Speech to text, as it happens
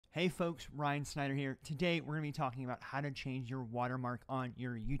Hey folks, Ryan Snyder here. Today we're going to be talking about how to change your watermark on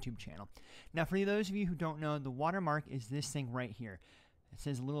your YouTube channel. Now for those of you who don't know, the watermark is this thing right here. It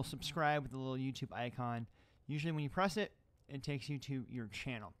says a little subscribe with a little YouTube icon. Usually when you press it, it takes you to your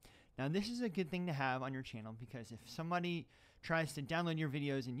channel. Now this is a good thing to have on your channel because if somebody tries to download your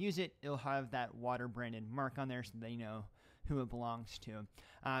videos and use it, it'll have that water branded mark on there so they know who it belongs to.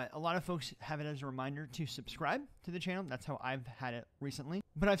 A lot of folks have it as a reminder to subscribe to the channel. That's how I've had it recently.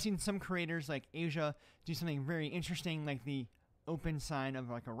 But I've seen some creators like Asia do something very interesting, like the open sign of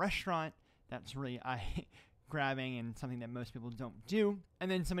like a restaurant. That's really eye-grabbing and something that most people don't do.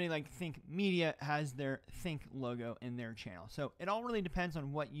 And then somebody like Think Media has their Think logo in their channel. So it all really depends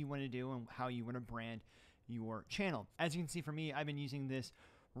on what you want to do and how you want to brand your channel. As you can see for me, I've been using this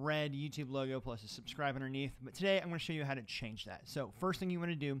red YouTube logo plus a subscribe underneath, but today I'm going to show you how to change that. So first thing you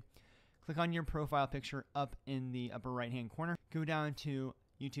want to do, click on your profile picture up in the upper right hand corner, go down to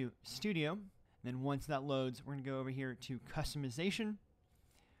YouTube Studio, and then once that loads, we're going to go over here to customization,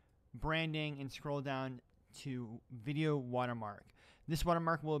 branding, and scroll down to video watermark. This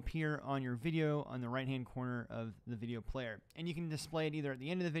watermark will appear on your video on the right hand corner of the video player, and you can display it either at the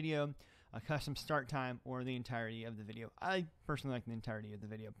end of the video, a custom start time, or the entirety of the video. I personally like the entirety of the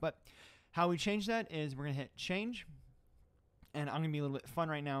video, but how we change that is we're going to hit change, and I'm going to be a little bit fun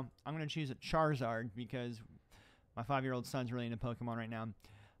right now. I'm going to choose a Charizard because my 5-year-old son's really into Pokemon right now.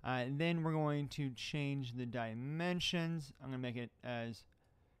 And then we're going to change the dimensions. I'm going to make it as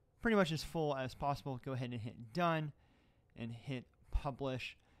pretty much as full as possible. Go ahead and hit done and hit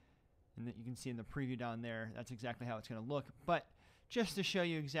publish. And that you can see in the preview down there, that's exactly how it's going to look. But just to show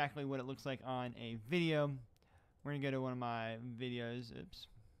you exactly what it looks like on a video, we're going to go to one of my videos. Oops.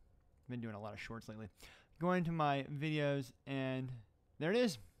 I've been doing a lot of shorts lately. Go into my videos, and there it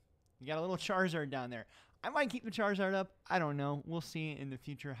is. You got a little Charizard down there. I might keep the Charizard up. I don't know. We'll see in the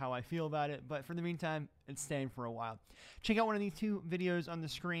future how I feel about it. But for the meantime, it's staying for a while. Check out one of these 2 videos on the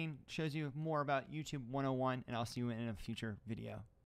screen. It shows you more about YouTube 101, and I'll see you in a future video.